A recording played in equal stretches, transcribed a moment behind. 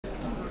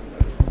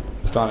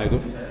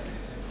Assalamu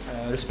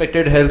alaikum.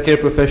 Respected healthcare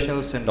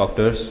professionals and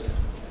doctors.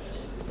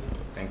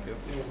 Thank you.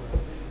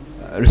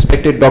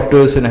 Respected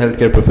doctors and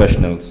healthcare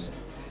professionals.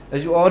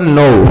 As you all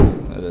know,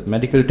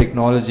 medical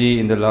technology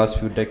in the last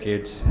few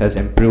decades has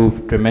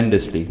improved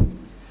tremendously.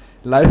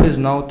 Life is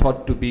now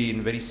thought to be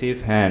in very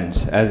safe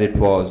hands as it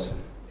was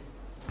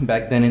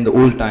back then in the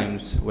old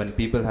times when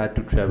people had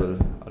to travel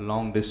a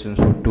long distance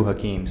to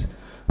Hakims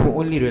who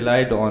only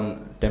relied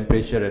on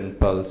temperature and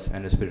pulse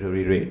and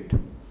respiratory rate.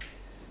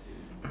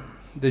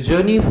 The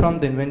journey from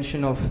the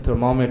invention of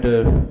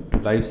thermometer to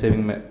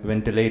life-saving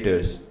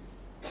ventilators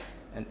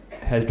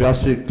has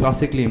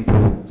drastically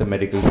improved the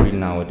medical field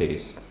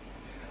nowadays.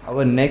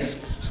 Our next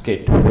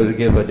skit will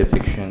give a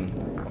depiction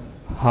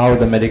of how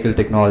the medical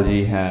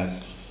technology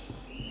has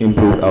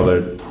improved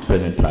our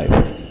present life.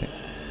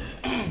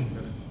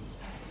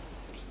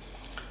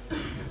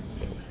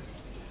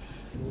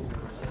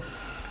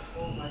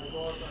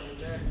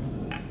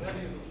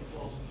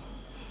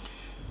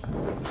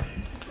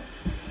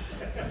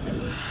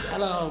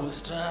 Hello,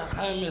 Mr.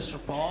 I'm Mr.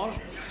 Paul.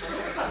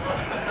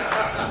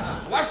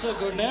 What's your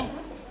good name?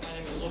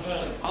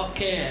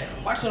 Okay,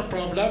 what's your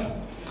problem?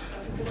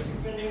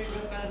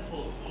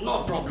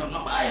 No problem.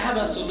 No, I have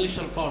a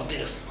solution for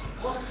this.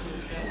 What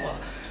solution?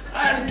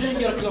 I'm doing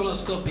your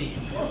colonoscopy.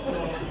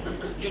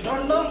 You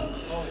don't know?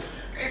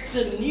 It's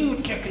a new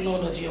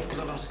technology of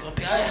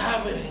colonoscopy. I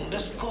have an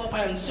endoscope.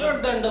 I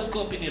insert the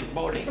endoscope in your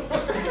body.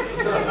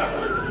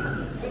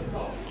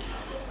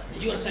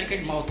 Your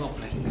second mouth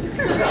opening.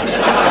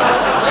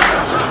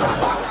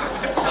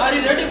 Are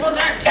you ready for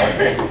that?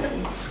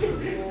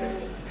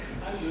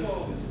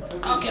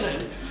 Okay,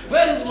 ready.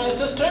 Where is my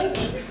assistant?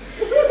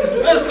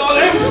 Let's call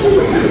him.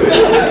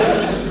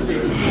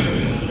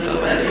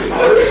 Very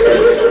hot.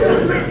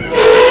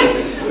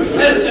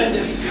 Let's send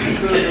this.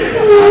 Okay.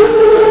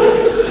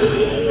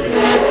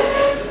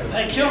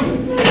 Thank you.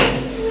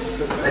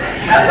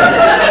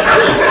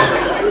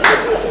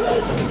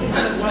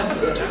 That is my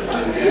assistant.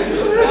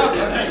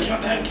 Okay,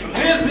 thank you.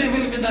 Please be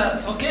with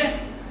us, okay?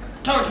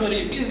 Don't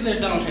worry, please lay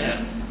down here.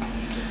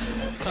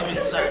 Come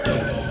inside.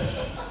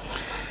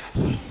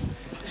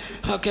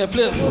 Okay,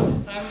 please.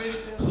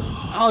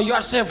 Oh, you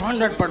are safe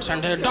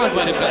 100% here. Don't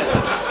worry, please.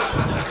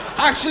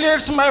 Actually,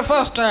 it's my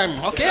first time,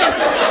 okay?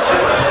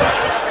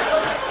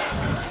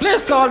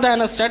 Please call the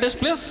anesthetist,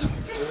 please.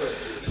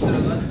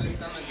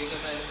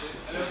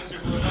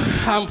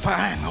 I'm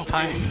fine.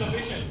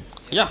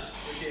 Yeah.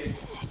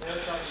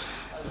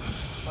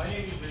 My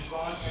name is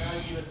Rizwan and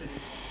I'll give a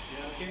suggestion.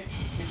 Okay?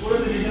 Before a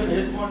suggestion, I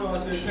just want to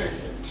ask you a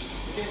question.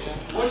 Okay?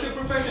 What's your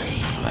profession?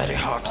 Very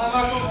hot.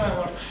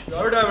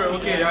 You're a driver.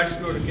 Okay, that's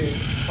good. Okay.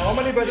 How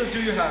many brothers do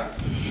you have?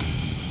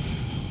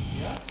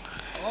 Yeah.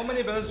 How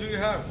many brothers do you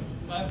have?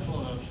 5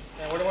 brothers.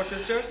 And what about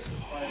sisters?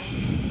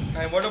 5.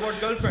 And what about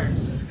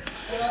girlfriends?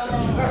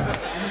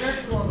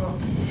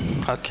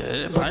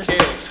 Okay, nice.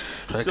 Okay.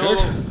 Very so,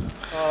 good.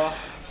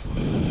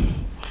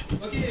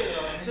 Okay,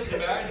 Mr.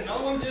 Brad, now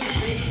I'm just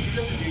going to give a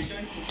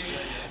suggestion.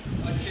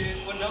 Okay,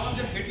 well now I'm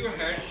just hit your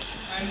head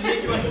and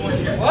make you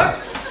unconscious. What?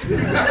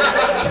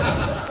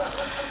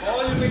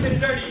 All your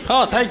patients ready.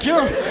 Oh, thank you.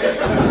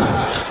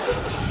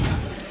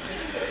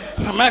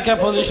 Make a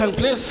position,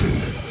 please.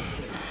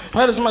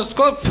 Where is my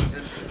scope?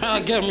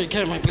 Give me,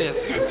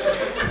 please.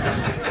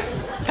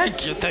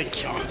 Thank you.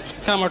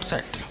 Come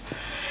outside.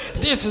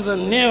 This is a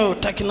new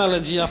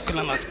technology of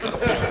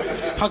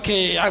colonoscopy.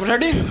 Okay, I'm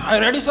ready. Are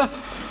you ready, sir?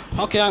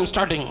 Okay, I'm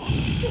starting.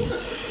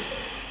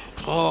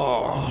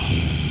 Oh,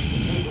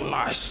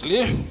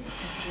 nicely.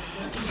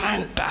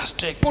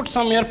 Fantastic. Put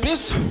some here,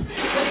 please.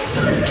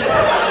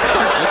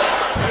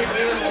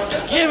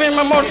 Give him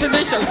a more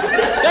sedation.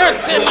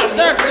 That's enough.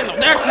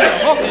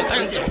 Okay,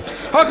 thank you.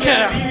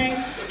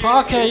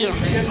 Okay,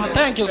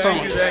 thank you so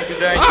much.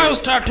 I'm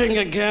starting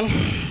again.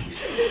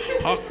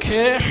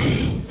 Okay.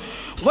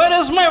 Where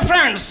is my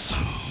friends?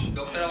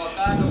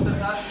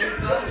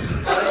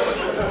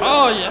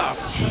 Oh,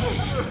 yes.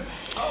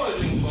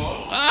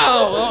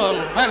 Oh,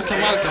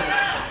 welcome.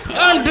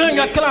 I'm doing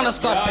a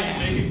colonoscopy.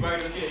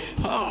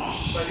 Oh.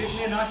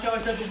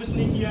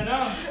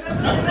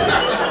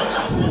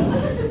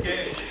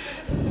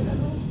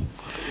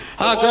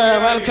 Okay,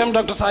 welcome,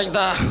 Dr.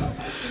 Saida.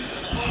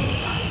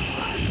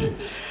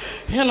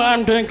 You know,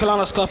 I'm doing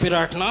colonoscopy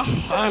right now.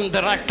 I'm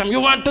the rectum.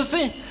 You want to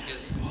see?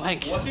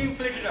 Thank you. Wasim,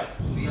 plate it up.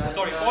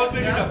 Sorry, all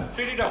plate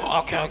it up.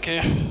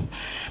 Okay.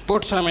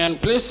 Put some in,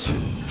 please.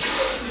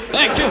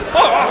 Thank you.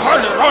 Oh,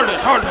 hold it.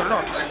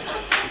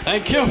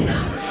 Thank you.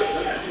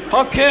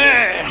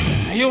 Okay.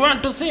 You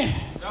want to see?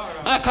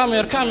 Come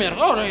here.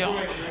 Oh,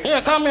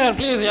 yeah, come here,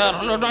 please.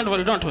 Yeah. No, don't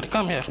worry.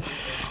 Come here.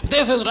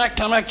 This is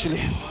rectum, actually.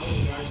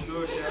 That's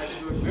good.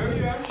 Where are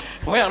you at?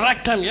 Where?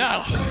 Rectum,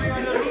 yeah. Something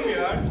in the room,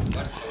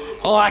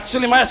 yeah. Oh,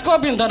 actually, my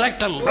scope in the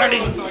rectum. Ready?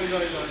 Sorry.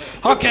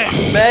 Okay.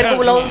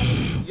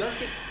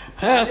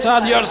 Hey,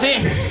 Saad, you are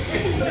seeing?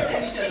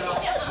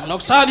 No,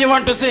 Saad, you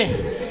want to see?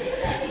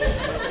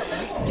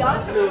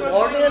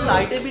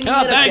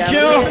 Yeah, thank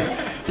you.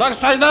 Dr.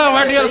 Saida,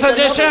 what is your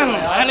suggestion?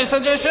 Any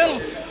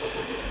suggestion?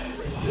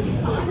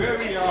 Where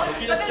we are?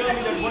 Okay, just tell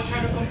me that what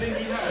kind of complaint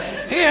he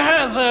has. He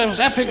has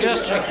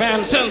epigastric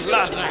pain since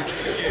last night.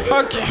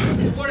 Okay.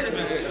 What is it,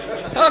 man?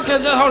 Okay,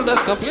 just hold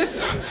this cup,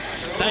 please.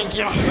 Thank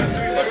you.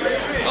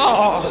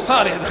 Oh,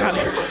 sorry,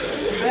 darling.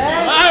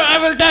 I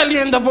will tell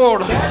you in the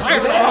board. Okay.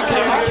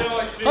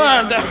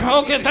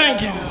 Okay,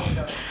 thank you.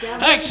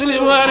 Actually,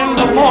 we are in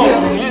the ball.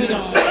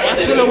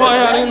 Actually, we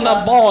are in the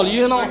ball,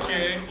 you know.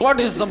 What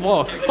is the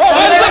ball? Oh,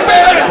 where is the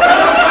patient?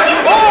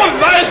 Oh,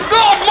 my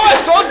scope.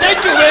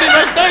 Thank you very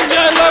much. Thank you. I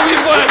love you,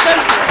 boy.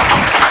 Thank you.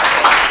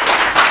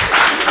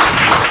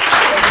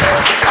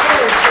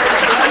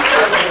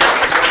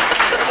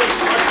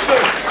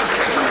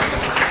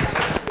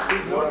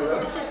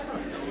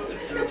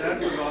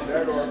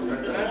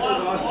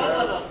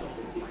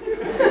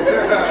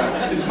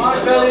 Is my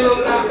belly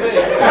look that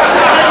big?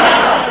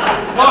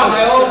 Why am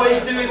I always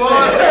doing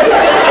this?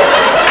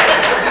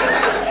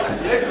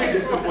 Let me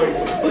disappoint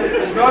you.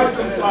 Not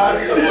too far.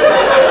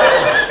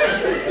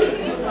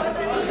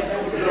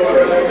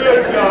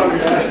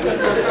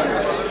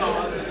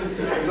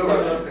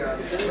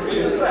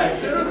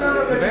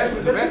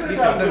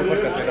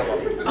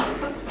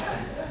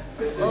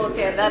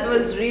 Okay, that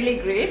was really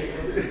great.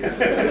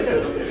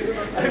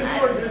 I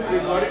want this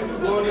recording to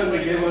go on and the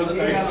game on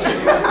side.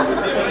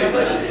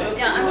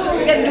 Yeah, I'm sure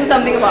we can do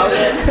something about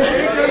it.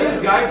 Can you tell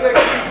this guy to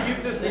actually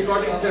keep this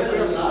recording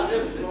separate?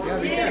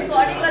 ये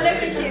recording अलग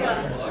रखिएगा.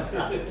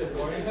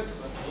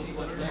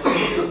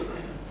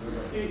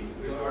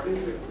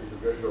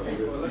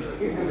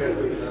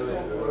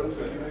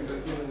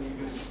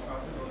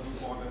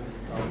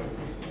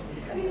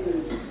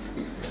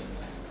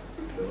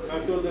 I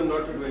told them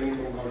not to do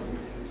anything about it.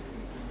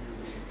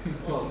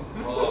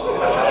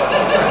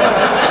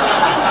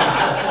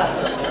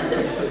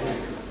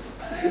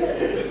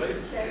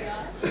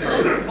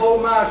 Oh,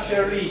 my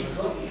Cherie.